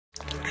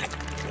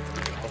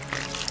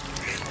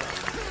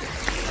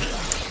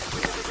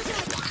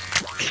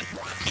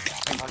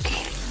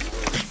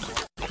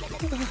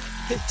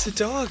It's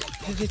a dog,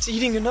 and it's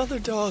eating another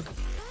dog.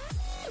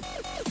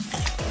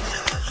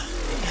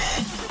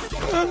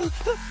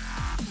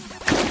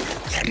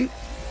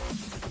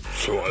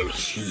 So I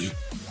see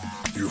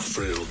you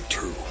failed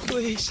too.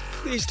 Please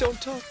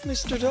don't talk,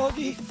 Mr.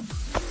 Doggy.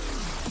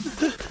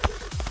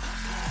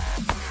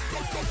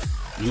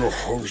 Your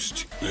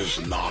host is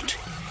not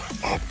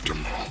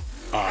optimal.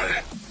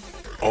 I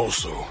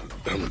also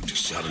am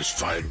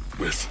dissatisfied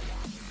with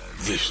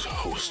this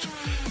host.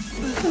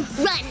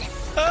 Run!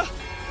 Run!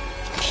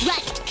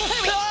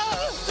 Hurry!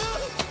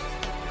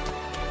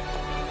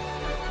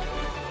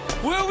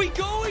 Where are we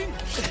going?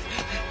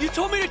 You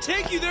told me to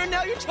take you there,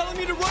 now you're telling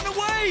me to run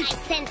away! I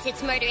sense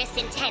its murderous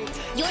intent.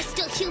 You're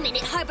still human.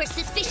 It harbors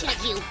suspicion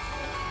of you.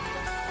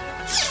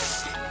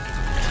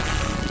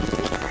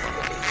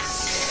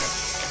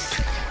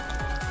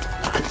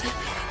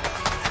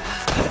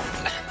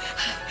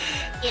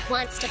 It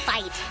wants to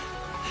fight.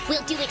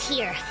 We'll do it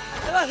here.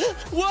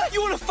 What?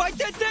 You want to fight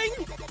that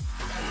thing?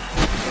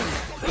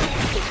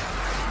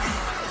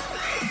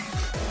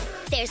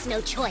 There's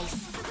no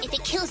choice. If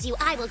it kills you,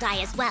 I will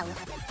die as well.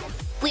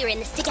 We're in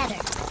this together.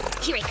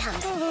 Here it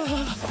comes.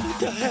 What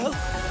the hell?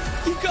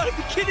 You gotta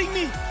be kidding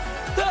me!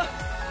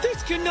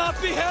 This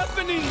cannot be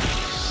happening!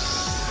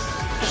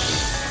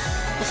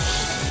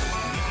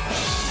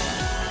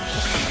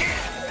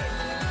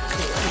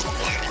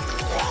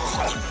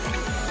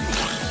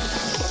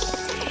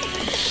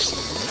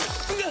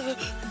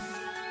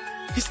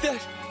 Is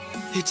that...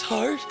 its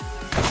heart?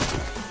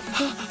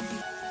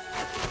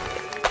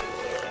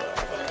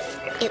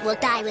 It will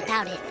die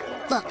without it.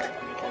 Look.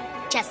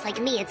 Just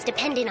like me, it's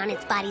dependent on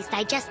its body's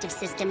digestive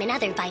system and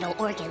other vital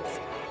organs.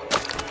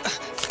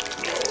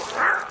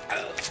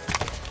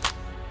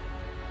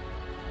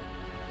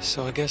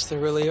 So I guess there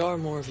really are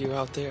more of you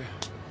out there.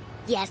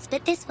 Yes,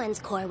 but this one's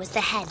core was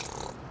the head.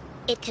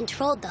 It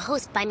controlled the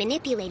host by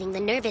manipulating the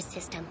nervous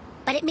system,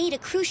 but it made a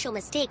crucial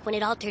mistake when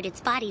it altered its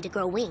body to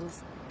grow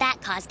wings. That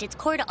caused its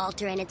core to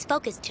alter and its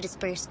focus to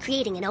disperse,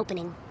 creating an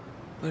opening.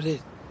 But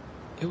it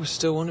was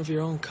still one of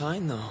your own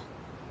kind, though.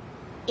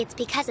 It's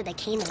because of the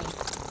canine.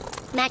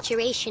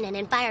 Maturation and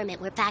environment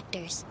were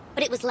factors,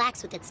 but it was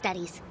lax with its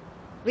studies.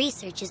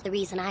 Research is the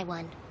reason I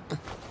won.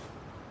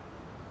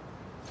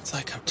 It's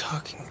like I'm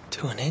talking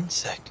to an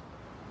insect.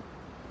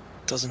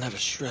 It doesn't have a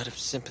shred of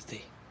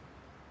sympathy.